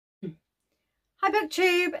Hi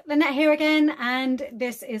BookTube, Lynette here again, and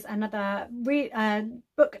this is another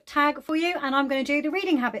book tag for you, and I'm going to do the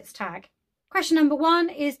reading habits tag. Question number 1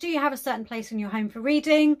 is, do you have a certain place in your home for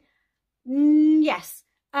reading? Yes.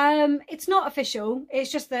 It's not official,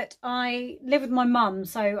 it's just that I live with my mum,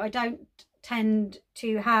 so I don't tend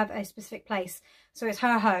to have a specific place. So it's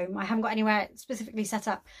her home, I haven't got anywhere specifically set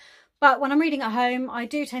up. But when I'm reading at home, I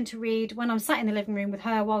do tend to read when I'm sat in the living room with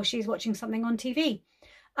her while she's watching something on TV.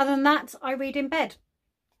 Other than that, I read in bed.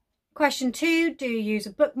 Question 2, do you use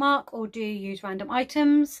a bookmark or do you use random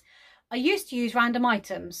items? I used to use random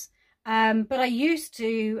items, but I used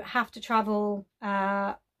to have to travel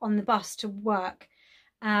on the bus to work,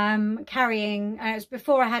 carrying, it was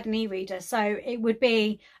before I had an e-reader, so it would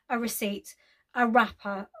be a receipt, a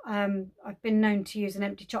wrapper. I've been known to use an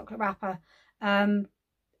empty chocolate wrapper.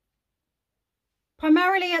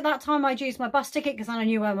 Primarily at that time I'd use my bus ticket because I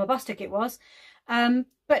knew where my bus ticket was.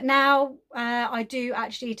 But now I do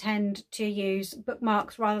actually tend to use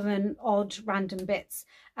bookmarks rather than odd random bits.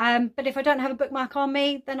 But if I don't have a bookmark on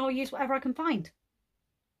me, then I'll use whatever I can find.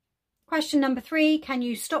 Question number 3, can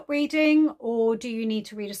you stop reading, or do you need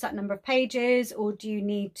to read a certain number of pages, or do you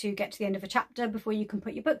need to get to the end of a chapter before you can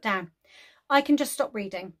put your book down? I can just stop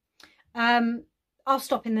reading. I'll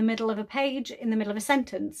stop in the middle of a page, in the middle of a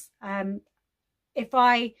sentence. If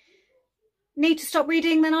I need to stop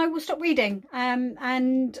reading, then I will stop reading,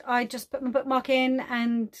 and I just put my bookmark in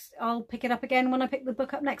and I'll pick it up again when I pick the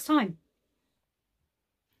book up next time.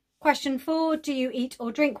 Question 4, do you eat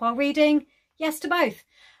or drink while reading? Yes to both.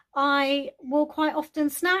 I will quite often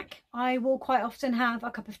snack. I will quite often have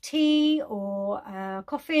a cup of tea or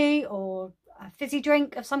coffee or a fizzy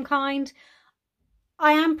drink of some kind.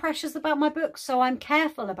 I am precious about my books, so I'm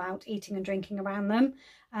careful about eating and drinking around them.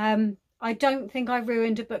 I don't think I've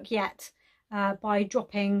ruined a book yet by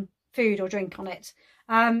dropping food or drink on it.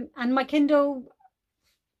 And my Kindle,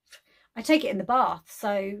 I take it in the bath,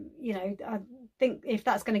 so you know, I think if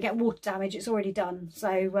that's going to get water damage, it's already done.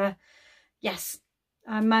 So yes,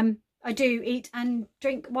 I do eat and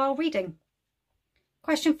drink while reading.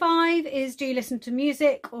 Question 5 is, do you listen to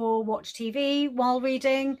music or watch TV while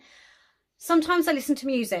reading? Sometimes I listen to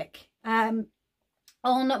music.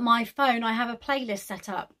 On my phone, I have a playlist set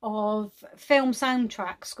up of film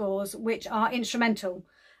soundtrack scores, which are instrumental.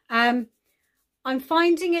 I'm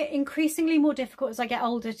finding it increasingly more difficult as I get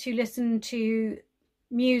older to listen to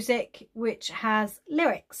music which has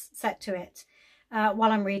lyrics set to it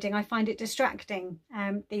while I'm reading. I find it distracting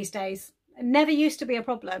these days. It never used to be a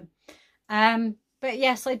problem. But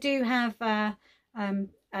yes, I do have a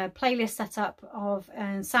playlist set up of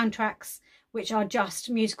soundtracks which are just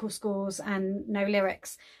musical scores and no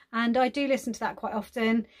lyrics, and I do listen to that quite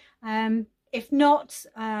often. If not,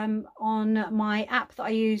 on my app that I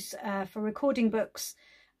use for recording books,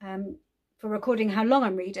 for recording how long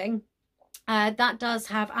I'm reading, that does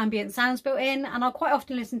have ambient sounds built in, and I'll quite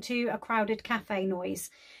often listen to a crowded cafe noise,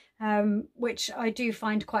 which I do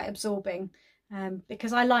find quite absorbing,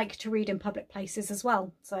 because I like to read in public places as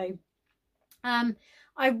well. So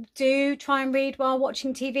I do try and read while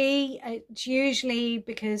watching TV. It's usually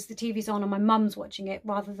because the TV's on and my mum's watching it,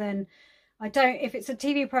 rather than if it's a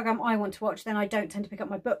TV program I want to watch, then I don't tend to pick up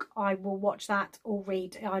my book. I will watch that or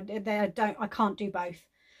read. I can't do both.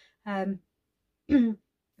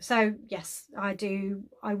 So yes,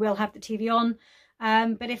 I will have the TV on,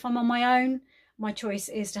 but if I'm on my own, my choice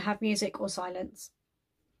is to have music or silence.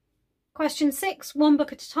 Question 6, one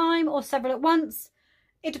book at a time or several at once?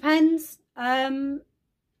 It depends.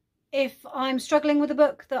 If I'm struggling with a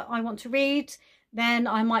book that I want to read, then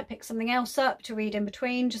I might pick something else up to read in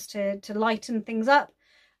between, just to lighten things up.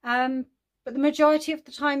 But the majority of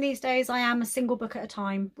the time these days, I am a single book at a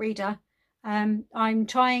time reader. I'm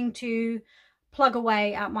trying to plug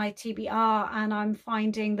away at my TBR, and I'm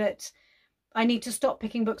finding that I need to stop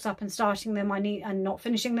picking books up and starting them and not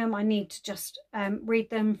finishing them. I need to just read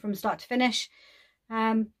them from start to finish.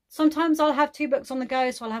 Sometimes I'll have 2 books on the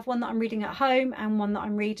go, so I'll have one that I'm reading at home and one that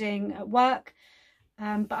I'm reading at work.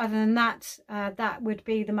 But other than that, that would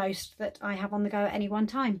be the most that I have on the go at any one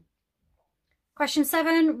time. Question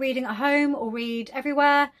 7, reading at home or read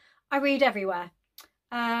everywhere? I read everywhere.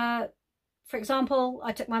 For example,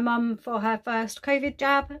 I took my mum for her first COVID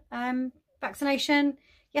jab vaccination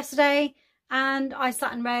yesterday, and I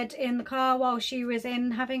sat and read in the car while she was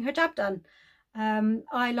in having her jab done.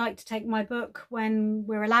 I like to take my book when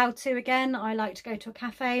we're allowed to again. I like to go to a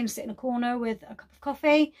cafe and sit in a corner with a cup of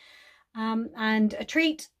coffee and a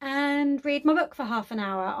treat and read my book for half an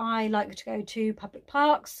hour. I like to go to public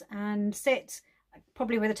parks and sit,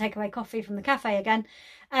 probably with a takeaway coffee from the cafe again,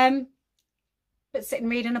 but sit and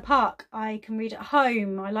read in a park. I can read at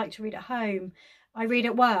home. I like to read at home. I read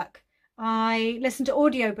at work. I listen to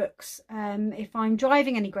audiobooks if I'm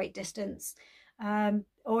driving any great distance,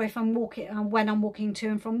 or if I'm walking, when I'm walking to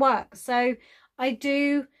and from work. So I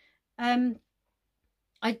do,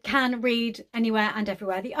 I can read anywhere and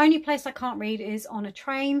everywhere. The only place I can't read is on a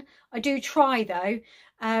train. I do try though.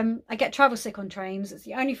 I get travel sick on trains. It's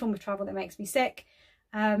the only form of travel that makes me sick.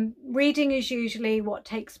 Reading is usually what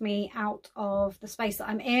takes me out of the space that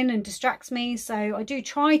I'm in and distracts me. So I do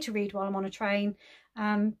try to read while I'm on a train,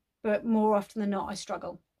 but more often than not I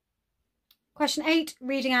struggle. Question 8,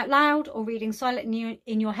 reading out loud or reading silently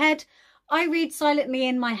in your head. I read silently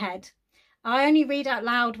in my head. I only read out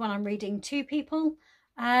loud when I'm reading to people,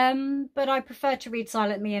 but I prefer to read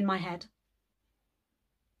silently in my head.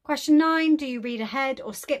 Question 9, do you read ahead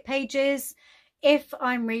or skip pages? If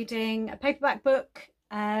I'm reading a paperback book,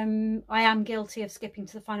 I am guilty of skipping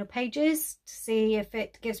to the final pages to see if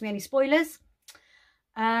it gives me any spoilers.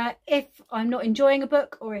 If I'm not enjoying a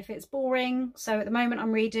book or if it's boring, so at the moment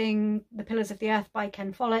I'm reading The Pillars of the Earth by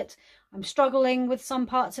Ken Follett. I'm struggling with some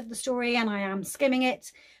parts of the story and I am skimming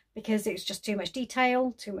it because it's just too much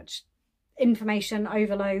detail, too much information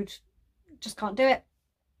overload, just can't do it.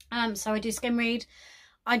 So I do skim read.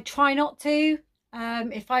 I try not to.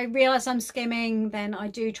 If I realise I'm skimming, then I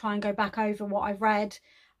do try and go back over what I've read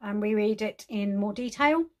and reread it in more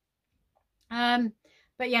detail.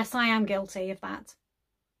 But yes, I am guilty of that.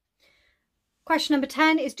 Question number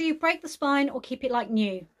 10 is, do you break the spine or keep it like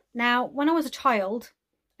new? Now, when I was a child,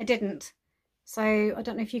 I didn't. So I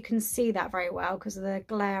don't know if you can see that very well because of the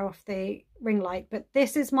glare off the ring light, but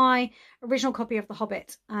this is my original copy of The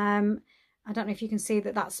Hobbit. I don't know if you can see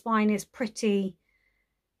that that spine is pretty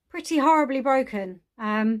horribly broken.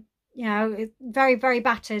 You know, very, very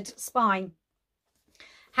battered spine.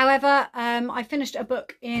 However, I finished a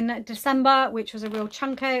book in December, which was a real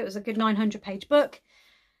chunker. It was a good 900-page book.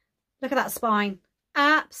 Look at that spine.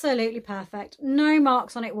 Absolutely perfect. No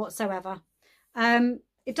marks on it whatsoever.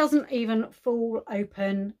 It doesn't even fall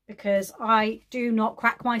open because I do not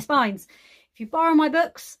crack my spines. If you borrow my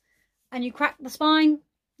books and you crack the spine,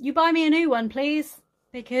 you buy me a new one, please,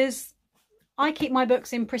 because I keep my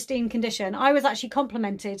books in pristine condition. I was actually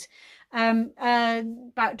complimented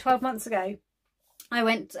about 12 months ago. I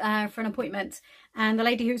went for an appointment and the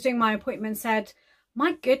lady who was doing my appointment said,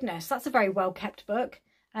 "My goodness, that's a very well kept book,"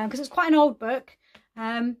 because it's quite an old book,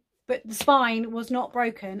 but the spine was not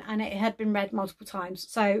broken and it had been read multiple times.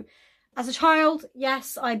 So as a child,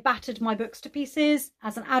 yes, I battered my books to pieces.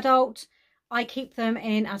 As an adult, I keep them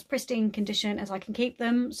in as pristine condition as I can keep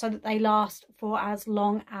them so that they last for as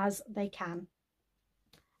long as they can.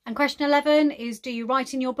 And question 11 is, do you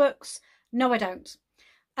write in your books? No, I don't.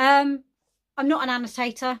 I'm not an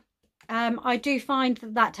annotator. I do find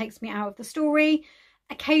that that takes me out of the story.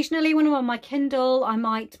 Occasionally when I'm on my Kindle, I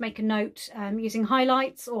might make a note using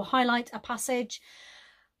highlights or highlight a passage.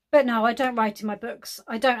 But no, I don't write in my books.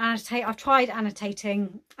 I don't annotate. I've tried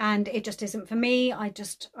annotating and it just isn't for me. I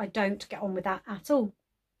don't get on with that at all.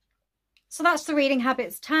 So that's the reading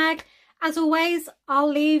habits tag. As always,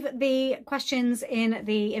 I'll leave the questions in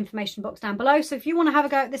the information box down below. So if you want to have a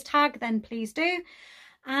go at this tag, then please do.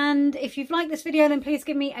 And if you've liked this video, then please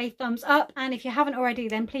give me a thumbs up. And if you haven't already,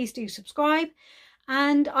 then please do subscribe.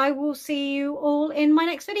 And I will see you all in my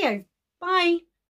next video. Bye.